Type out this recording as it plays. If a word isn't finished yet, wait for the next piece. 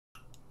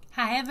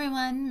Hi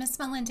everyone, Miss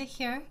Melinda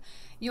here,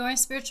 your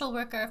spiritual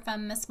worker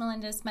from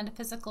MissMelinda's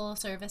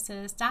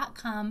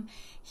MetaphysicalServices.com,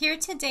 here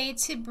today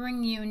to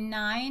bring you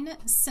 9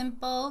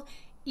 simple,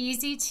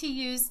 easy to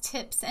use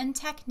tips and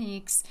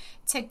techniques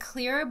to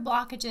clear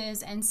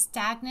blockages and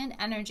stagnant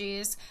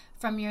energies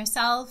from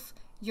yourself,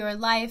 your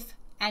life,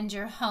 and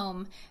your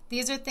home.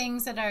 These are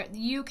things that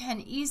you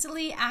can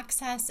easily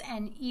access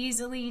and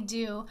easily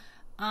do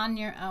on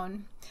your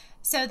own.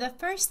 So the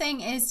first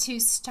thing is to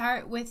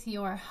start with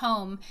your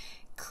home.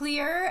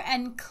 Clear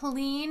and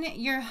clean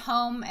your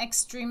home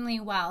extremely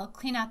well.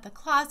 Clean out the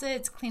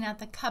closets, clean out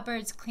the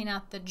cupboards, clean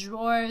out the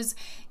drawers,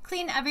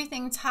 clean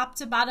everything top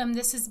to bottom.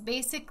 This is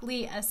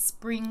basically a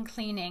spring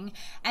cleaning.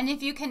 And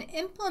if you can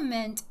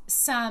implement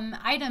some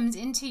items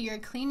into your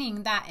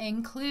cleaning that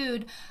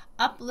include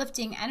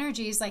uplifting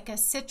energies like a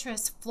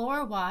citrus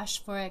floor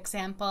wash, for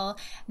example,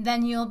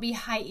 then you'll be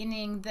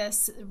heightening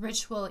this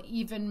ritual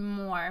even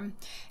more.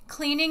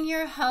 Cleaning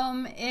your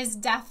home is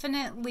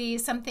definitely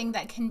something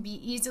that can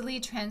be easily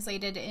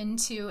translated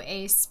into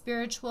a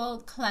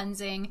spiritual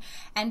cleansing,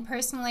 and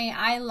personally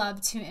I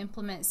love to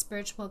implement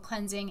spiritual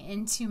cleansing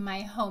into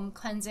my home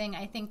cleansing.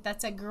 I think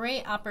that's a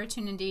great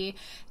opportunity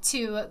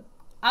to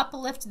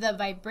uplift the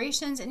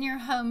vibrations in your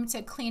home,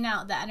 to clean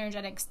out the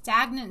energetic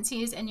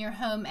stagnancies in your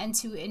home, and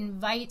to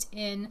invite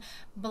in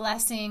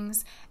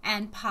blessings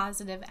and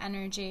positive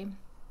energy.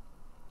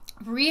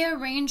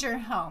 Rearrange your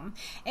home.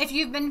 If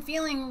you've been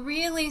feeling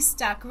really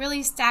stuck,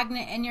 really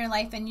stagnant in your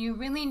life, and you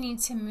really need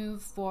to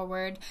move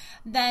forward,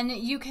 then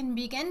you can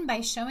begin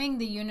by showing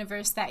the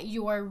universe that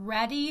you're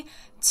ready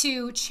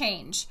to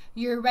change.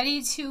 You're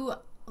ready to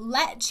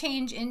let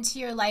change into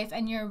your life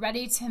and you're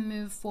ready to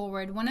move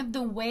forward. One of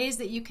the ways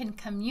that you can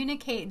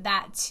communicate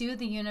that to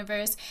the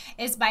universe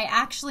is by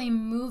actually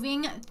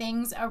moving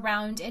things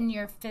around in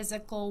your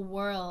physical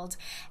world.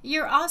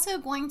 You're also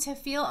going to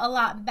feel a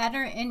lot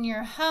better in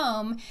your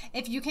home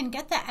if you can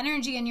get the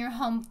energy in your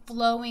home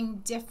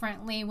flowing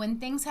differently. When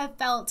things have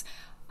felt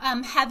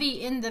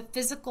heavy in the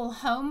physical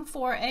home,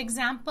 for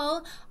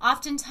example,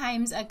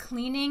 oftentimes a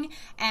cleaning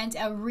and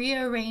a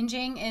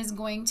rearranging is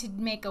going to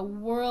make a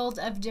world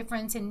of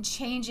difference in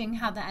changing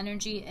how the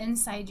energy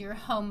inside your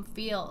home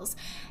feels.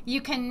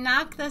 You can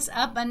knock this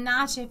up a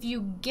notch if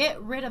you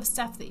get rid of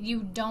stuff that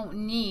you don't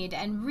need,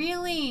 and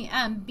really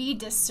be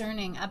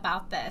discerning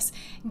about this.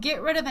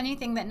 Get rid of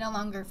anything that no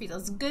longer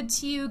feels good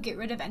to you. Get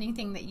rid of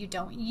anything that you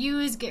don't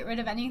use. Get rid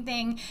of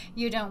anything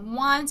you don't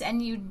want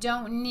and you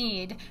don't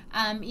need.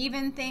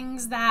 Even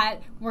things that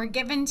were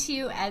given to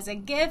you as a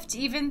gift,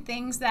 even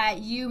things that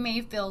you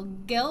may feel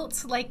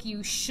guilt like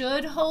you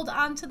should hold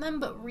on to them,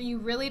 but you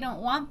really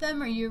don't want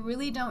them or you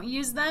really don't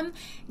use them.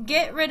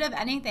 Get rid of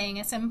anything.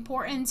 It's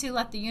important to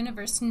let the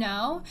universe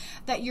know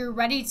that you're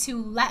ready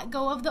to let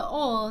go of the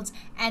old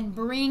and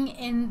bring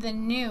in the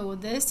new.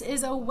 This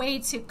is a way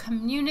to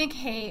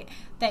communicate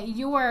that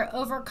you are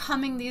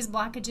overcoming these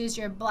blockages,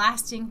 you're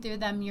blasting through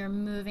them, you're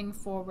moving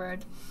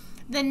forward.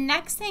 The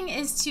next thing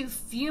is to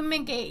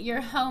fumigate your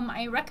home.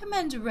 I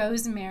recommend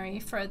rosemary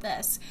for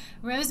this.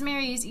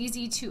 Rosemary is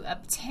easy to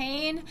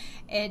obtain.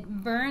 It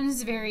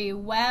burns very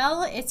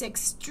well. It's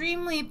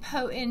extremely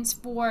potent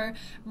for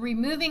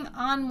removing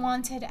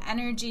unwanted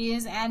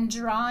energies and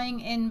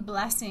drawing in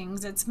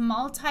blessings. It's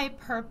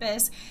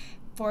multi-purpose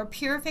for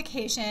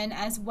purification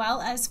as well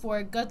as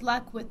for good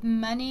luck with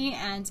money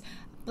and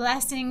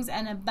blessings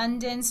and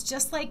abundance.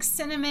 Just like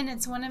cinnamon,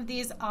 it's one of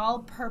these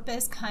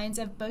all-purpose kinds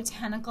of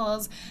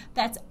botanicals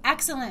that's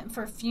excellent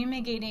for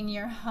fumigating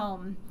your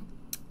home.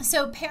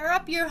 So pair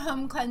up your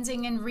home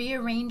cleansing and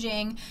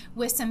rearranging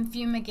with some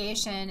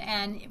fumigation,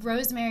 and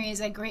rosemary is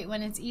a great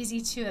one. It's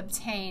easy to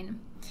obtain.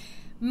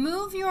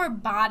 Move your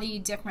body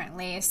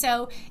differently.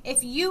 So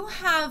if you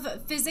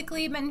have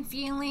physically been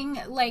feeling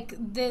like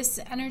this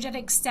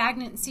energetic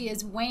stagnancy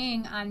is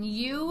weighing on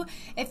you,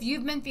 if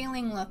you've been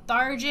feeling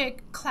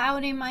lethargic,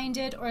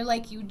 cloudy-minded, or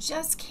like you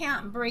just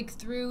can't break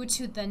through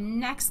to the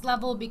next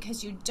level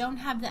because you don't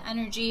have the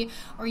energy,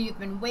 or you've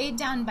been weighed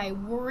down by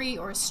worry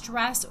or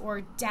stress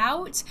or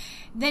doubt,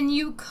 then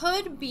you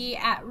could be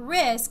at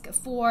risk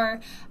for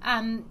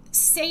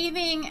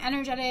saving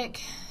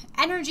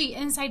energy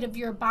inside of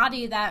your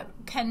body that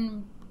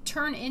can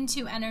turn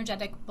into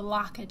energetic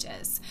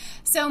blockages.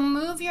 So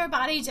move your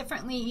body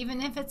differently.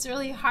 Even if it's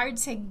really hard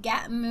to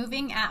get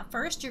moving at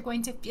first, you're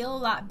going to feel a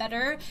lot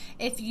better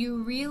if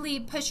you really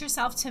push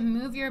yourself to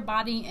move your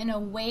body in a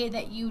way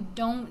that you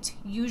don't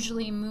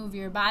usually move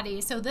your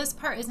body. So this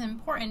part is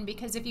important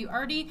because if you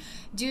already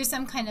do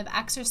some kind of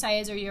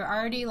exercise, or you're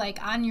already like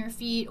on your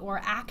feet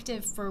or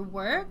active for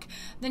work,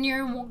 then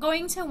you're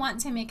going to want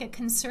to make a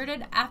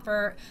concerted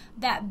effort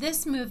that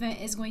this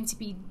movement is going to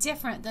be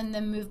different than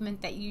the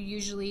movement that you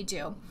usually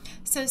do.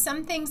 So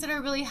some things that are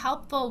really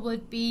helpful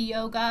would be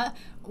yoga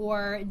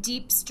or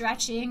deep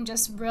stretching,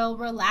 just real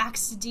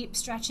relaxed deep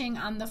stretching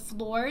on the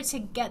floor to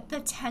get the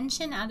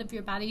tension out of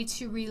your body,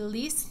 to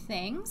release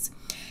things.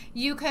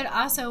 You could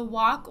also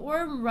walk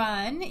or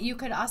run. You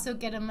could also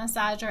get a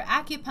massage or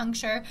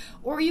acupuncture,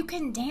 or you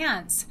can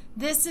dance.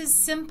 This is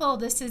simple,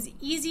 this is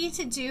easy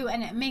to do,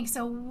 and it makes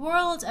a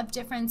world of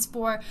difference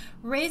for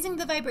raising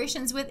the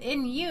vibrations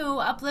within you,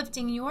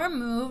 uplifting your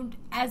mood,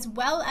 as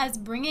well as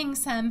bringing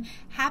some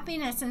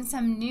happiness and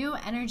some new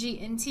energy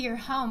into your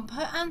home.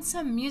 Put on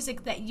some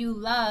music that you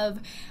love,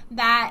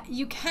 that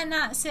you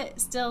cannot sit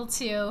still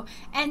to,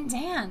 and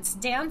dance.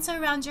 Dance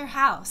around your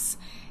house.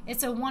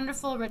 It's a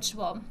wonderful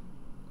ritual.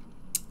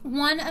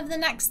 One of the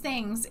next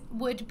things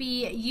would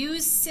be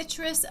use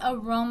citrus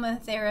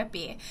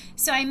aromatherapy.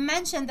 So I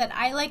mentioned that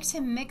I like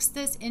to mix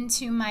this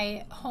into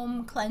my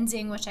home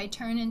cleansing, which I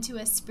turn into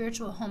a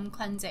spiritual home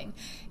cleansing.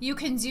 You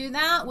can do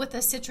that with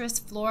a citrus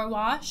floor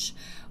wash,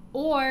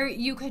 or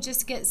you could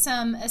just get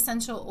some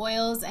essential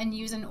oils and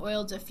use an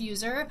oil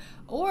diffuser,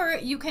 or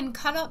you can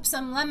cut up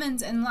some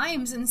lemons and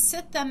limes and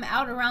sit them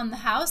out around the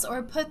house,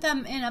 or put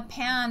them in a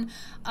pan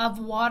of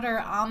water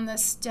on the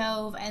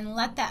stove and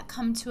let that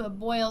come to a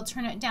boil,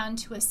 turn it down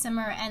to a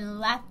simmer, and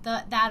let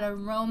that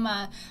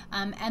aroma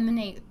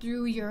emanate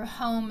through your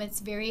home. It's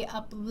very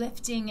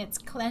uplifting, it's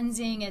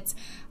cleansing, it's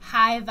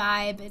high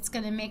vibe. It's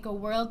going to make a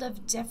world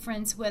of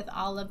difference with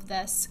all of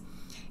this.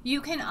 You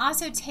can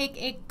also take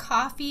a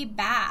coffee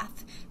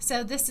bath.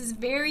 So this is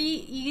very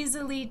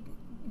easily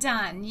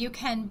done. You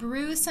can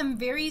brew some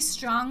very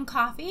strong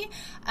coffee.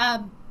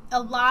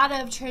 A lot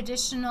of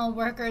traditional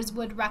workers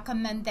would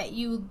recommend that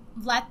you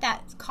let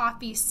that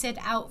coffee sit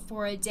out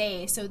for a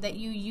day so that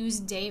you use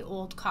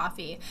day-old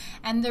coffee.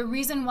 And the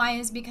reason why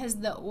is because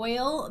the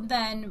oil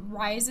then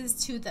rises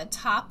to the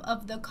top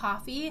of the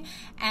coffee,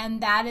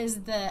 and that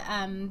is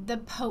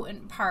the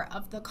potent part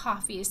of the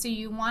coffee. So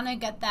you want to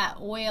get that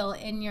oil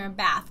in your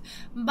bath.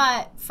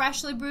 But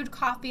freshly brewed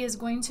coffee is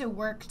going to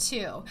work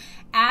too.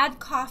 Add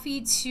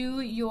coffee to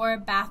your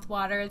bath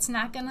water. It's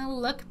not going to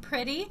look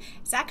pretty.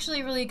 It's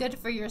actually really good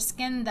for your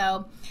skin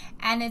though,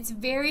 and it's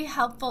very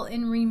helpful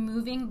in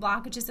removing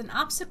blockages and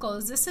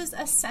obstacles. This is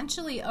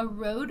essentially a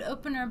road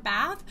opener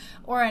bath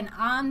or an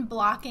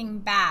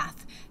unblocking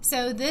bath.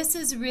 So this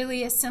is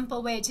really a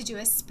simple way to do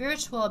a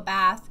spiritual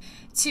bath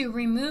to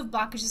remove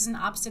blockages and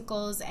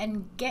obstacles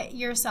and get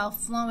yourself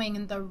flowing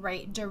in the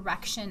right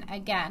direction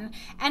again.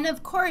 And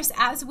of course,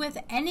 as with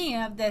any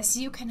of this,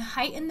 you can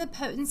heighten the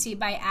potency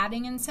by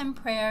adding in some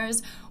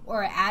prayers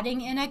or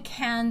adding in a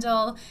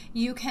candle.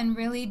 You can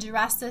really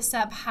dress this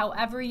up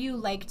however you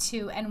like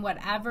to, and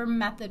whatever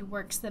method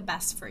works the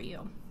best for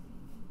you.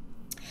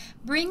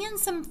 Bring in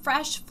some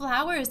fresh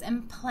flowers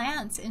and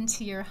plants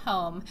into your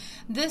home.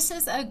 This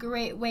is a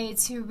great way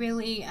to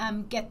really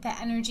get the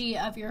energy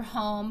of your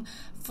home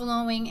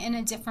flowing in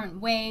a different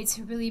way,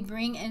 to really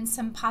bring in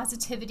some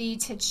positivity,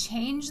 to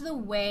change the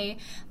way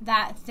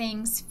that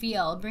things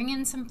feel. Bring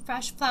in some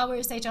fresh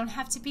flowers. They don't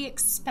have to be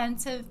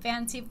expensive,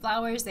 fancy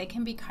flowers. They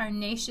can be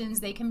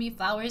carnations. They can be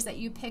flowers that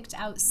you picked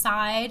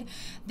outside.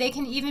 They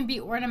can even be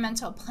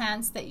ornamental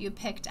plants that you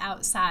picked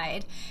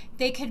outside.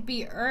 They could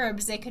be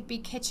herbs. They could be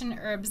kitchen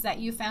herbs that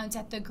you found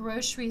at the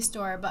grocery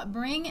store. But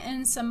bring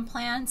in some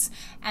plants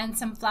and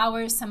some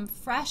flowers, some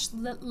fresh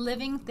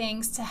living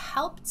things to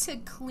help to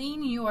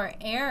clean your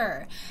air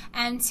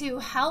and to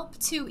help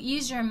to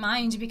ease your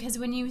mind, because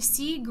when you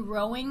see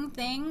growing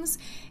things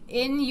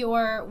in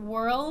your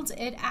world,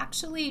 it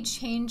actually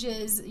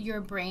changes your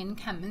brain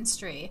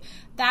chemistry.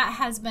 That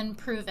has been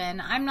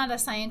proven. I'm not a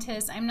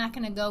scientist. I'm not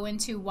going to go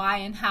into why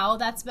and how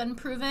that's been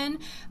proven,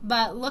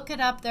 but look it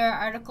up. There are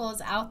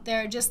articles out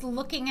there. Just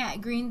looking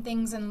at green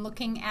things and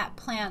looking at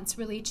plants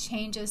really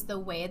changes the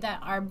way that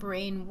our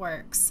brain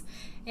works.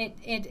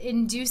 It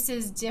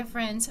induces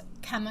different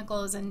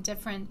chemicals and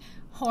different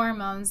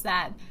hormones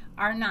that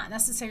are not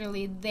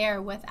necessarily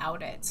there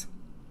without it.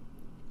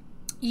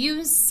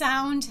 Use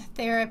sound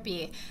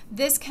therapy.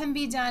 This can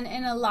be done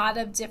in a lot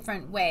of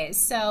different ways.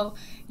 So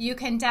you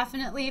can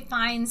definitely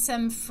find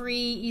some free,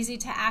 easy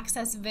to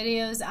access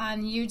videos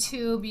on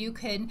YouTube. You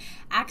can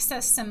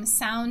access some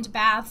sound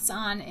baths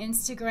on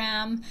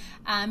Instagram.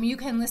 You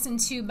can listen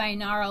to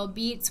binaural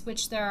beats,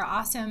 which there are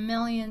also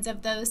millions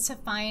of those to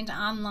find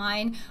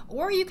online.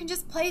 Or you can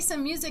just play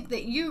some music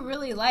that you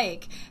really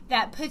like,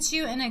 that puts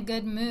you in a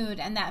good mood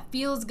and that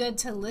feels good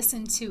to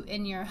listen to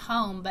in your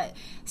home. But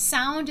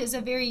sound is a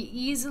very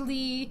easily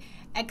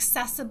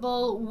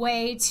accessible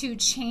way to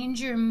change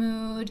your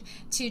mood,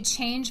 to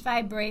change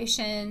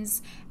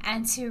vibrations,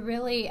 and to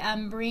really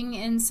bring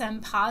in some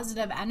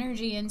positive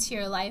energy into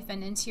your life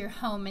and into your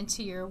home,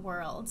 into your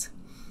world.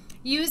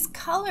 Use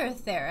color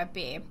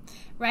therapy,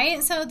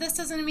 right? So this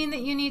doesn't mean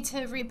that you need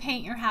to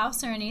repaint your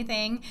house or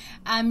anything.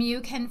 You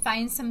can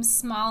find some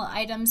small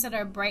items that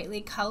are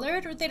brightly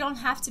colored, or they don't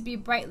have to be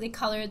brightly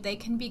colored. They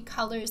can be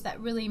colors that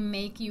really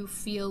make you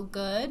feel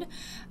good.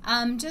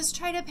 Just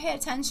try to pay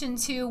attention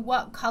to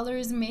what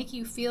colors make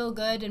you feel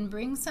good and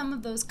bring some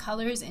of those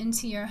colors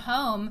into your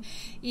home,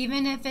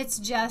 even if it's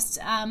just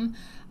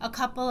a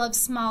couple of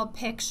small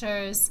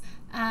pictures.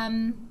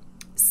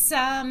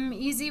 Some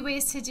easy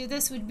ways to do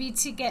this would be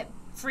to get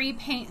free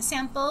paint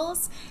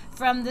samples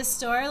from the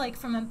store, like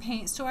from a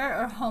paint store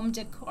or home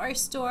decor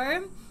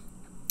store.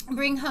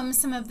 Bring home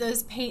some of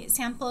those paint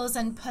samples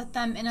and put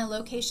them in a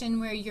location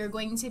where you're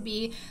going to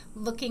be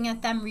looking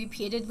at them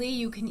repeatedly.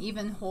 You can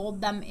even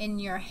hold them in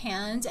your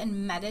hand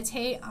and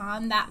meditate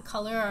on that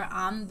color or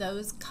on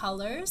those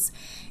colors.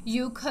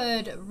 You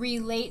could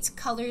relate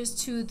colors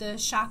to the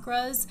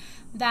chakras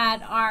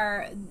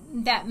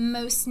that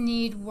most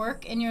need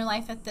work in your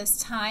life at this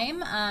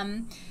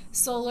time.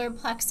 Solar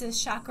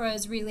plexus chakra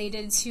is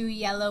related to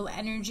yellow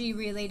energy,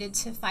 related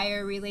to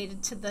fire,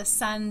 related to the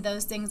sun.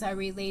 Those things are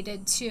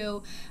related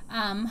to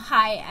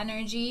high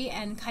energy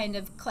and kind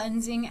of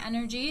cleansing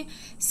energy.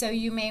 So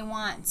you may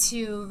want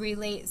to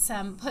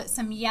put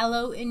some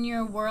yellow in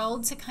your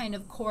world to kind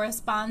of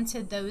correspond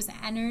to those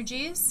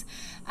energies.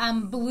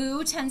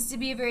 Blue tends to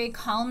be a very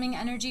calming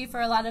energy for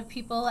a lot of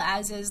people,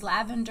 as is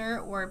lavender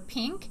or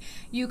pink.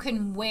 You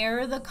can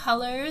wear the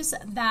colors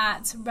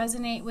that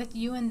resonate with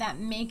you and that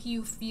make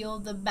you feel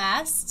the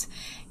best.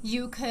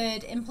 You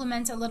could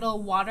implement a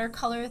little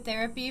watercolor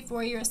therapy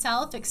for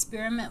yourself,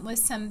 experiment with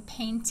some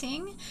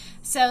painting.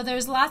 So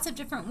there's lots of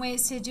different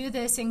ways to do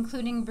this,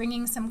 including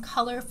bringing some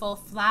colorful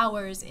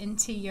flowers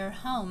into your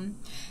home.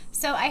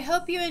 So I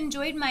hope you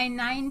enjoyed my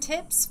 9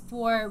 tips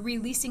for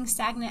releasing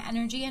stagnant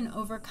energy and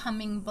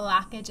overcoming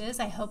blockages.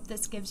 I hope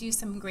this gives you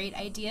some great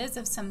ideas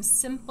of some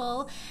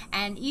simple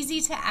and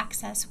easy to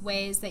access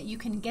ways that you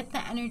can get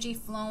the energy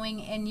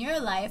flowing in your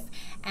life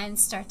and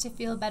start to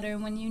feel better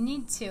when you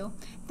need to.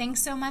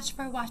 Thanks so much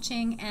for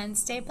watching, and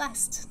stay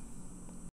blessed.